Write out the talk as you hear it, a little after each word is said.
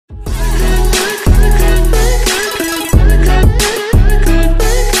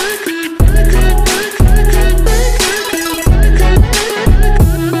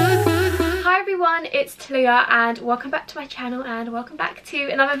Talia, and welcome back to my channel and welcome back to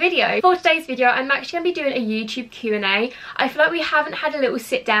another video. For today's video I'm actually going to be doing a YouTube Q&A. I feel like we haven't had a little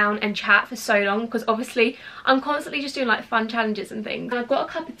sit down and chat for so long because obviously I'm constantly just doing like fun challenges and things. And I've got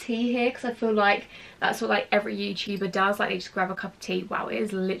a cup of tea here because I feel like that's what like every YouTuber does, like they just grab a cup of tea. Wow, it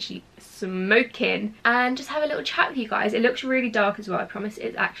is literally smoking. And just have a little chat with you guys. It looks really dark as well, I promise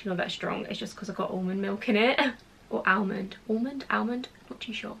it's actually not that strong. It's just because I've got almond milk in it. Or almond. Almond? Not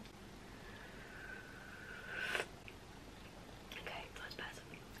too sure. Okay, that's better.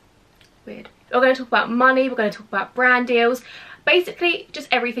 Weird. We're going to talk about money, we're going to talk about brand deals. Basically, just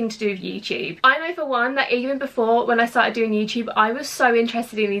everything to do with YouTube. I know for one that even before when I started doing YouTube, I was so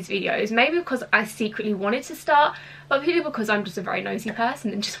interested in these videos. Maybe because I secretly wanted to start, but really because I'm just a very nosy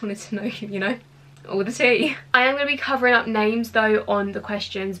person and just wanted to know, you know, all the tea. I am going to be covering up names though on the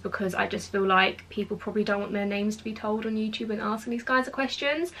questions because I just feel like people probably don't want their names to be told on YouTube when asking these kinds of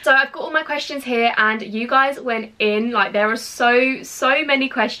questions. So I've got all my questions here and you guys went in, like there are so many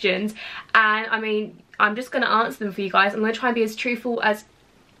questions, and I mean I'm just going to answer them for you guys. I'm going to try and be as truthful as...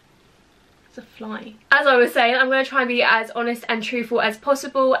 It's a fly. As I was saying, I'm going to try and be as honest and truthful as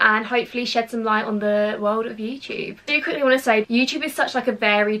possible and hopefully shed some light on the world of YouTube. I do quickly want to say, YouTube is such like a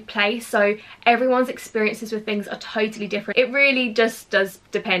varied place, so everyone's experiences with things are totally different. It really just does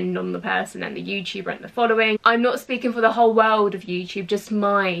depend on the person and the YouTuber and the following. I'm not speaking for the whole world of YouTube, just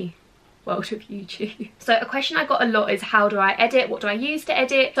my world of YouTube. So a question I got a lot is how do I edit? What do I use to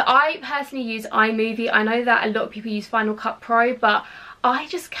edit? So I personally use iMovie. I know that a lot of people use Final Cut Pro, but I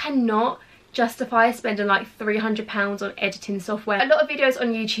just cannot justify spending like £300 on editing software. A lot of videos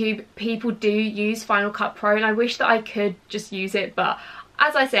on YouTube people do use Final Cut Pro and I wish that I could just use it, but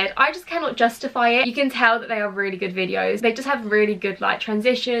as I said, I just cannot justify it. You can tell that they are really good videos. They just have really good like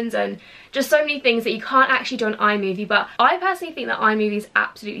transitions and just so many things that you can't actually do on iMovie, but I personally think that iMovie is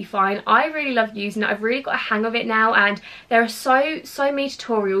absolutely fine. I really love using it. I've really got a hang of it now and there are so many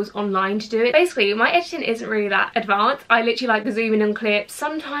tutorials online to do it. Basically, my editing isn't really that advanced. I literally like zooming in clips.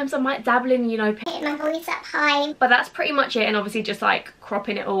 Sometimes I might dabble in, you know, hitting my voice up high, but that's pretty much it, and obviously just like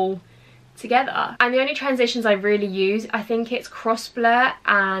cropping it all together. And the only transitions I really use, I think it's cross blur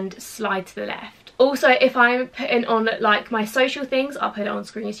and slide to the left. Also, if I'm putting on like my social things, I'll put it on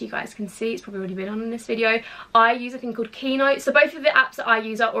screen so you guys can see. It's probably already been on in this video. I use a thing called Keynote. So both of the apps that I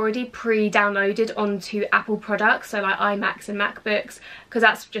use are already pre-downloaded onto Apple products, so like iMacs and MacBooks, because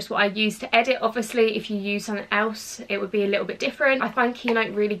that's just what I use to edit. Obviously, if you use something else, it would be a little bit different. I find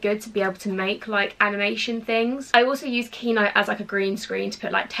Keynote really good to be able to make like animation things. I also use Keynote as like a green screen to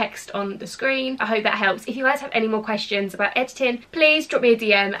put like text on the screen. I hope that helps. If you guys have any more questions about editing, please drop me a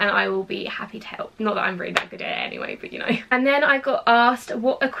DM and I will be happy to help. Not that I'm really that good at it anyway, but you know. And then I got asked,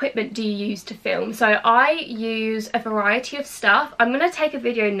 what equipment do you use to film? So I use a variety of stuff. I'm going to take a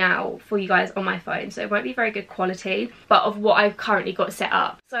video now for you guys on my phone, so it won't be very good quality, but of what I've currently got set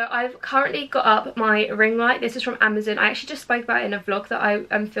up. So I've currently got up my ring light. This is from Amazon. I actually just spoke about it in a vlog that I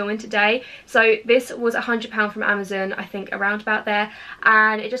am filming today. So this was £100 from Amazon, I think around about there,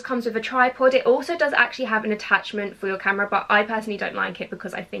 and it just comes with a tripod. It also does actually have an attachment for your camera, but I personally don't like it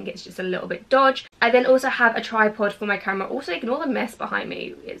because I think it's just a little bit dodge. I then also have a tripod for my camera. Also, ignore the mess behind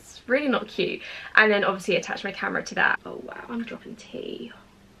me, it's really not cute. And then obviously attach my camera to that. Oh wow, I'm dropping tea.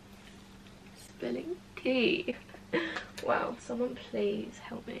 Spilling tea. Wow, someone please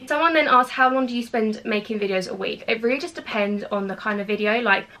help me. Someone then asked, how long do you spend making videos a week? It really just depends on the kind of video.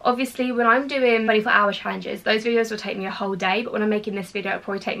 Like obviously when I'm doing 24-hour challenges, those videos will take me a whole day, but when I'm making this video it'll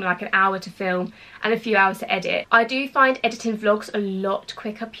probably take me like an hour to film and a few hours to edit. I do find editing vlogs a lot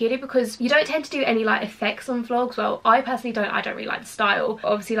quicker purely because you don't tend to do any like effects on vlogs. Well, I personally don't. I don't really like the style.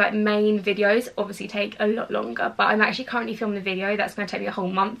 Obviously like main videos obviously take a lot longer, but I'm actually currently filming a video that's going to take me a whole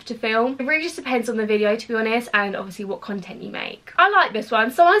month to film. It really just depends on the video, to be honest, and obviously what content you make. I like this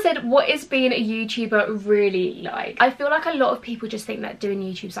one. Someone said, what is being a YouTuber really like? I feel like a lot of people just think that doing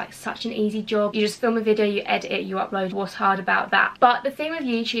YouTube's like such an easy job. You just film a video, you edit it, you upload. What's hard about that? But the thing with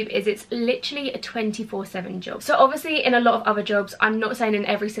YouTube is it's literally a 24/7 job. So obviously in a lot of other jobs, I'm not saying in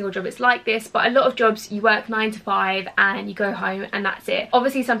every single job it's like this, but a lot of jobs you work 9 to 5 and you go home and that's it.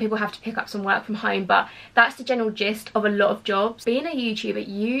 Obviously some people have to pick up some work from home, but that's the general gist of a lot of jobs. Being a YouTuber,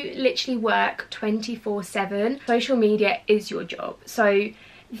 you literally work 24/7. Social media is your job. So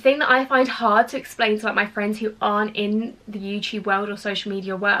the thing that I find hard to explain to like my friends who aren't in the YouTube world or social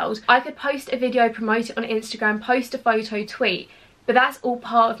media world, I could post a video, promote it on Instagram, post a photo, tweet, but that's all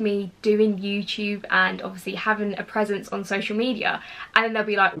part of me doing YouTube and obviously having a presence on social media. And then they'll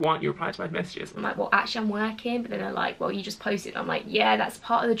be like, why aren't you replying to my messages? I'm like, well, actually I'm working. But then they're like, well, you just posted. I'm like, yeah, that's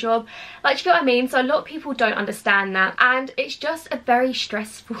part of the job. Like, do you know what I mean? So a lot of people don't understand that, and it's just a very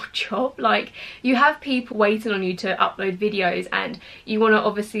stressful job. Like, you have people waiting on you to upload videos, and you want to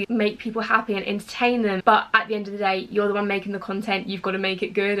obviously make people happy and entertain them, but at the end of the day, you're the one making the content. You've got to make it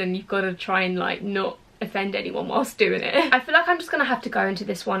good, and you've got to try and like not offend anyone whilst doing it. I feel like I'm just gonna have to go into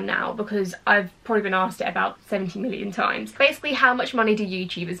this one now because I've probably been asked it about 70 million times. Basically, how much money do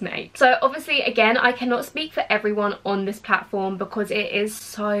YouTubers make? So obviously, again, I cannot speak for everyone on this platform because it is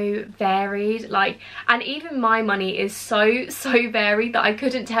so varied, like, and even my money is so varied that I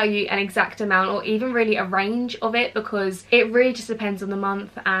couldn't tell you an exact amount or even really a range of it, because it really just depends on the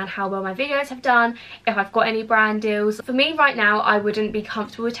month and how well my videos have done, if I've got any brand deals. For me right now, I wouldn't be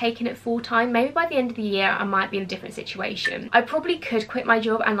comfortable with taking it full time. Maybe by the end of the year I might be in a different situation. I probably could quit my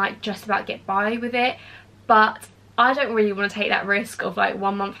job and like just about get by with it, but I don't really want to take that risk of like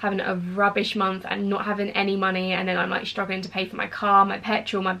 1 month having a rubbish month and not having any money, and then I'm like struggling to pay for my car, my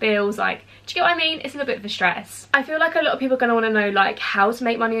petrol, my bills. Like, do you get what I mean? It's a little bit of a stress. I feel like a lot of people are going to want to know like how to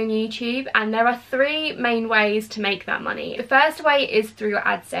make money on YouTube, and there are 3 main ways to make that money. The first way is through your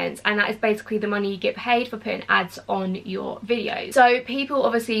AdSense, and that is basically the money you get paid for putting ads on your videos. So people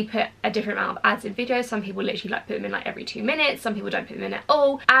obviously put a different amount of ads in videos. Some people literally like put them in like every 2 minutes, some people don't put them in at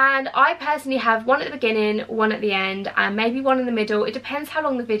all, and I personally have one at the beginning, one at the end, and maybe one in the middle. It depends how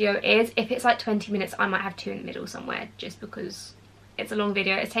long the video is. If it's like 20 minutes, I might have 2 in the middle somewhere, just because it's a long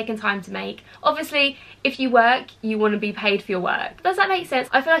video, it's taken time to make. Obviously, if you work, you want to be paid for your work. Does that make sense?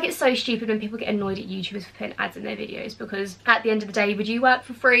 I feel like it's so stupid when people get annoyed at YouTubers for putting ads in their videos, because at the end of the day, would you work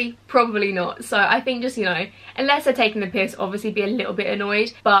for free? Probably not. So I think just, you know, unless they're taking the piss, obviously be a little bit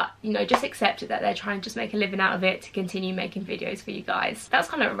annoyed, but, you know, just accept it that they're trying to just make a living out of it to continue making videos for you guys. That's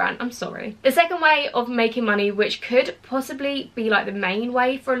kind of a rant, I'm sorry. The second way of making money, which could possibly be like the main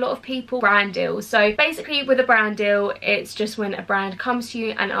way for a lot of people, brand deals. So basically with a brand deal, it's just when a brand comes to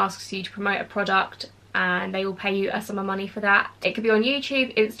you and asks you to promote a product, and they will pay you a sum of money for that. It could be on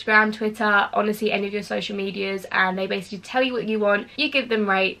YouTube, Instagram, Twitter, honestly any of your social medias, and they basically tell you what you want, you give them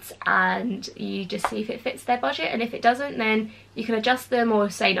rates, and you just see if it fits their budget, and if it doesn't, then you can adjust them or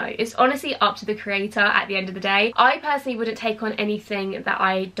say no. It's honestly up to the creator at the end of the day. I personally wouldn't take on anything that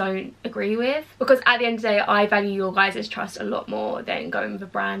I don't agree with, because at the end of the day, I value your guys' trust a lot more than going with a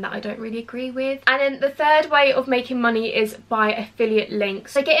brand that I don't really agree with. And then the third way of making money is by affiliate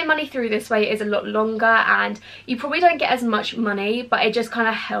links. So getting money through this way is a lot longer, and you probably don't get as much money, but it just kind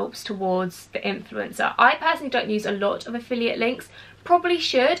of helps towards the influencer. I personally don't use a lot of affiliate links, probably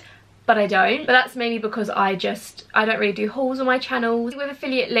should, but I don't. But that's mainly because I don't really do hauls on my channel. With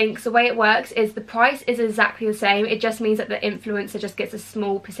affiliate links, the way it works is the price is exactly the same. It just means that the influencer just gets a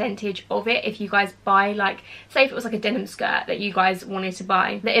small percentage of it. If you guys buy, like, say if it was like a denim skirt that you guys wanted to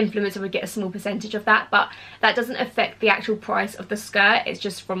buy, the influencer would get a small percentage of that, but that doesn't affect the actual price of the skirt. It's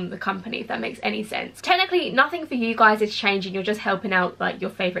just from the company, if that makes any sense. Technically, nothing for you guys is changing. You're just helping out like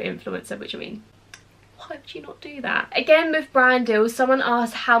your favorite influencer, which I mean, why would you not do that? Again, with brand deals, someone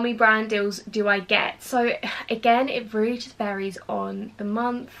asked how many brand deals do I get. So again, it really just varies on the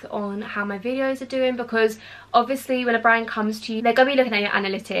month, on how my videos are doing, because obviously when a brand comes to you, they're going to be looking at your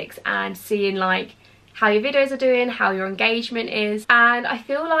analytics and seeing like how your videos are doing, how your engagement is. And I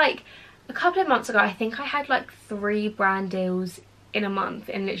feel like a couple of months ago, I think I had like 3 brand deals in a month,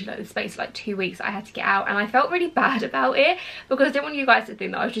 in literally like the space of like 2 weeks I had to get out, and I felt really bad about it because I didn't want you guys to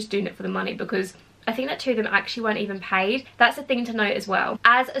think that I was just doing it for the money, because I think that 2 of them actually weren't even paid. That's a thing to note as well.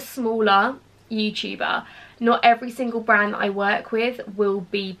 As a smaller YouTuber, not every single brand that I work with will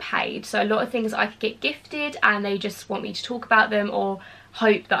be paid. So a lot of things I could get gifted and they just want me to talk about them, or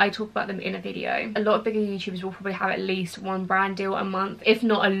hope that I talk about them in a video. A lot of bigger YouTubers will probably have at least 1 brand deal a month, if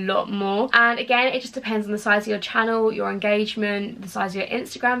not a lot more. And again, it just depends on the size of your channel, your engagement, the size of your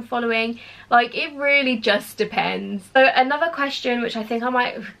Instagram following. Like, it really just depends. So another question, which I think I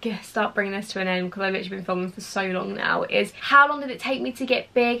might start bringing this to an end because I've literally been filming for so long now, is how long did it take me to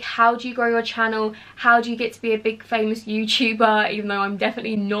get big? How do you grow your channel? How do you get to be a big famous YouTuber, even though I'm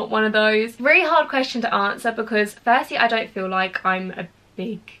definitely not one of those? Very hard question to answer, because firstly, I don't feel like I'm a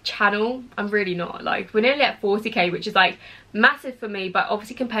big channel. I'm really not. Like, we're nearly at 40k, which is like massive for me, but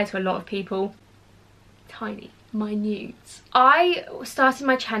obviously compared to a lot of people, tiny. minute. I started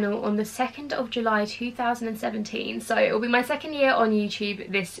my channel on the 2nd of July 2017, so it will be my 2nd year on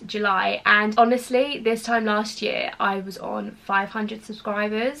YouTube this July, and honestly this time last year I was on 500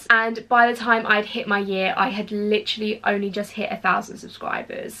 subscribers, and by the time I'd hit my year I had literally only just hit 1,000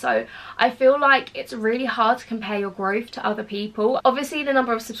 subscribers. So I feel like it's really hard to compare your growth to other people. Obviously the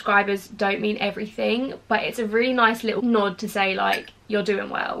number of subscribers don't mean everything, but it's a really nice little nod to say like you're doing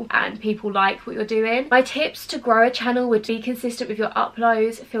well and people like what you're doing. My tips to grow a channel would be consistent with your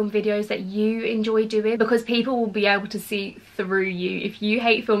uploads, film videos that you enjoy doing, because people will be able to see through you. If you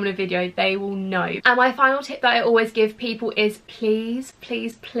hate filming a video, they will know. And my final tip that I always give people is please,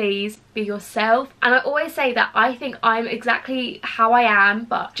 please, please be yourself. And I always say that I think I'm exactly how I am,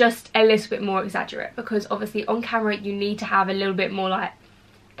 but just a little bit more exaggerate, because obviously on camera you need to have a little bit more like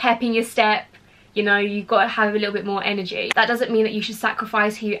pep in your step. You know, you've got to have a little bit more energy. That doesn't mean that you should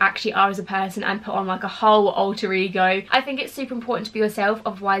sacrifice who you actually are as a person and put on like a whole alter ego. I think it's super important to be yourself,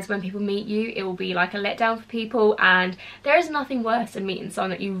 otherwise when people meet you it will be like a letdown for people, and there is nothing worse than meeting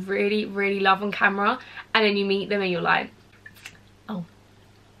someone that you really, really love on camera and then you meet them and you're like, oh,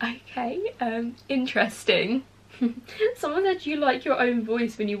 okay, interesting. Someone said you like your own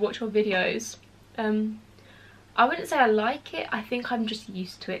voice when you watch your videos. I wouldn't say I like it. I think I'm just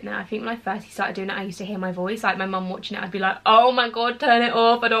used to it now. I think when I first started doing it, I used to hear my voice. Like my mum watching it, I'd be like, oh my god, turn it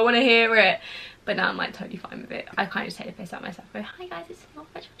off, I don't want to hear it. But now I'm like totally fine with it. I kind of just take the piss out of myself. I go, hi guys, it's not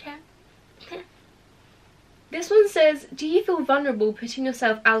virtual chat. This one says, do you feel vulnerable putting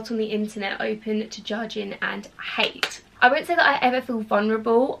yourself out on the internet, open to judging and hate? I won't say that I ever feel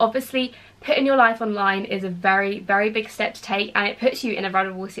vulnerable. Obviously, putting your life online is a very, very big step to take, and it puts you in a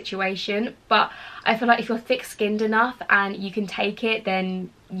vulnerable situation. But I feel like if you're thick-skinned enough and you can take it,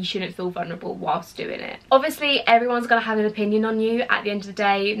 then you shouldn't feel vulnerable whilst doing it. Obviously, everyone's going to have an opinion on you. At the end of the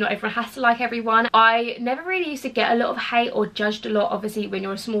day, not everyone has to like everyone. I never really used to get a lot of hate or judged a lot. Obviously, when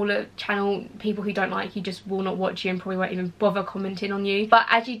you're a smaller channel, people who don't like you just will not watch you and probably won't even bother commenting on you. But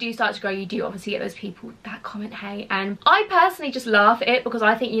as you do start to grow, you do obviously get those people that comment hate. And I personally just laugh at it, because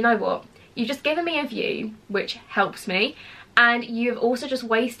I think, you know what? You've just given me a view, which helps me, and you've also just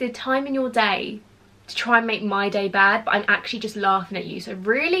wasted time in your day to try and make my day bad, but I'm actually just laughing at you. So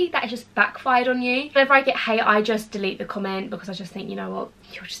really, that has just backfired on you. Whenever I get hate, I just delete the comment, because I just think, you know what,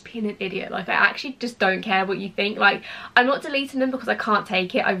 you're just being an idiot. Like, I actually just don't care what you think. Like, I'm not deleting them because I can't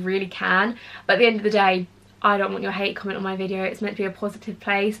take it. I really can. But at the end of the day, I don't want your hate comment on my video. It's meant to be a positive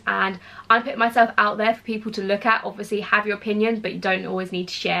place, and I'm putting myself out there for people to look at. Obviously, have your opinion, but you don't always need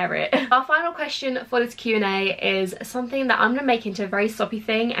to share it. Our final question for this Q&A is something that I'm going to make into a very soppy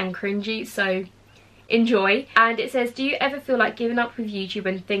thing and cringy, so enjoy. And it says, do you ever feel like giving up with YouTube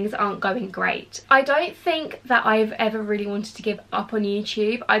when things aren't going great? I don't think that I've ever really wanted to give up on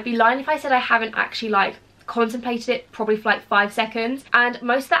YouTube. I'd be lying if I said I haven't actually like contemplated it probably for like 5 seconds, and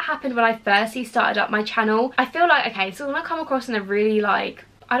most of that happened when I firstly started up my channel. I feel like, okay, so when I come across in a really like,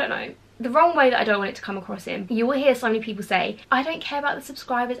 I don't know, the wrong way that I don't want it to come across in, you will hear so many people say, I don't care about the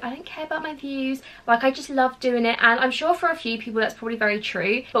subscribers, I don't care about my views, like I just love doing it. And I'm sure for a few people that's probably very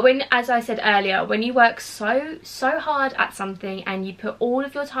true, but when, as I said earlier, when you work so hard at something and you put all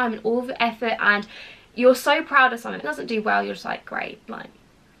of your time and all of your effort and you're so proud of something, it doesn't do well, you're just like, great, like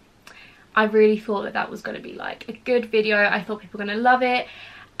I really thought that that was going to be like a good video. I thought people were going to love it,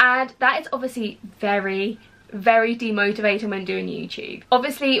 and that is obviously very demotivating when doing YouTube.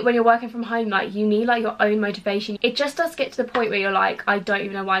 Obviously when you're working from home, like you need like your own motivation. It just does get to the point where you're like, I don't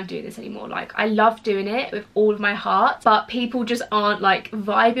even know why I'm doing this anymore. Like I love doing it with all of my heart, but people just aren't like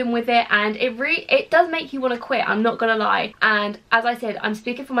vibing with it, and it does make you want to quit, I'm not gonna lie. And as I said, I'm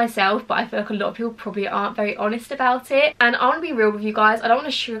speaking for myself, but I feel like a lot of people probably aren't very honest about it. And I want to be real with you guys, I don't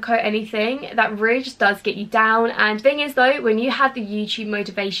want to sugarcoat anything. That really just does get you down. And the thing is though, when you have the YouTube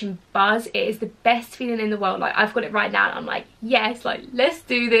motivation buzz, it is the best feeling in the world. Like I've got it right now and I'm like, yes, like let's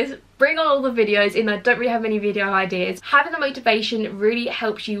do this, bring on all the videos. Even though I don't really have many video ideas, having the motivation really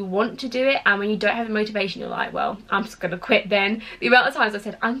helps you want to do it. And when you don't have the motivation, you're like, well, I'm just gonna quit then. The amount of times I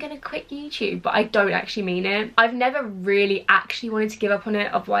said I'm gonna quit YouTube, but I don't actually mean it. I've never really actually wanted to give up on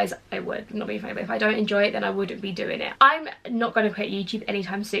it, otherwise I would. Not being funny, but if I don't enjoy it, then I wouldn't be doing it. I'm not gonna quit YouTube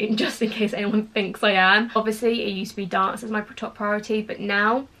anytime soon, just in case anyone thinks I am. Obviously it used to be dance as my top priority, but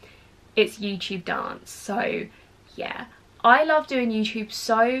now it's YouTube dance. So yeah, I love doing YouTube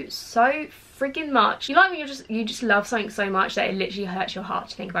so friggin' much. You know when you just love something so much that it literally hurts your heart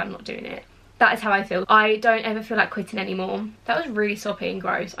to think about not doing it. That is how I feel. I don't ever feel like quitting anymore. That was really soppy and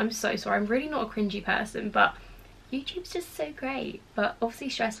gross. I'm so sorry. I'm really not a cringy person, but YouTube's just so great, but obviously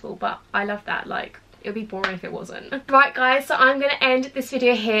stressful, but I love that. Like It would be boring if it wasn't. Right guys, so I'm going to end this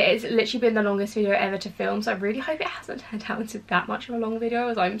video here. It's literally been the longest video ever to film, so I really hope it hasn't turned out into that much of a long video,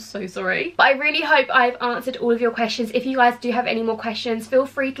 as I'm so sorry. But I really hope I've answered all of your questions. If you guys do have any more questions, feel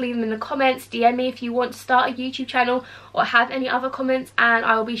free to leave them in the comments. DM me if you want to start a YouTube channel or have any other comments, and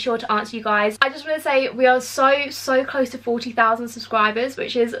I will be sure to answer you guys. I just want to say we are so close to 40,000 subscribers,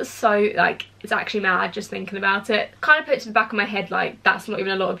 which is so, like, it's actually mad just thinking about it. Kind of put it to the back of my head like that's not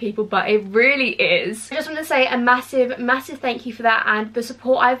even a lot of people, but it really is. I just want to say a massive thank you for that, and the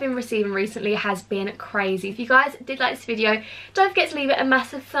support I've been receiving recently has been crazy. If you guys did like this video, don't forget to leave it a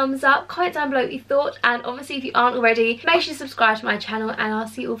massive thumbs up, comment down below what you thought, and obviously if you aren't already, make sure you subscribe to my channel, and I'll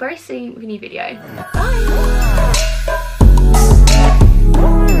see you all very soon with a new video. Bye!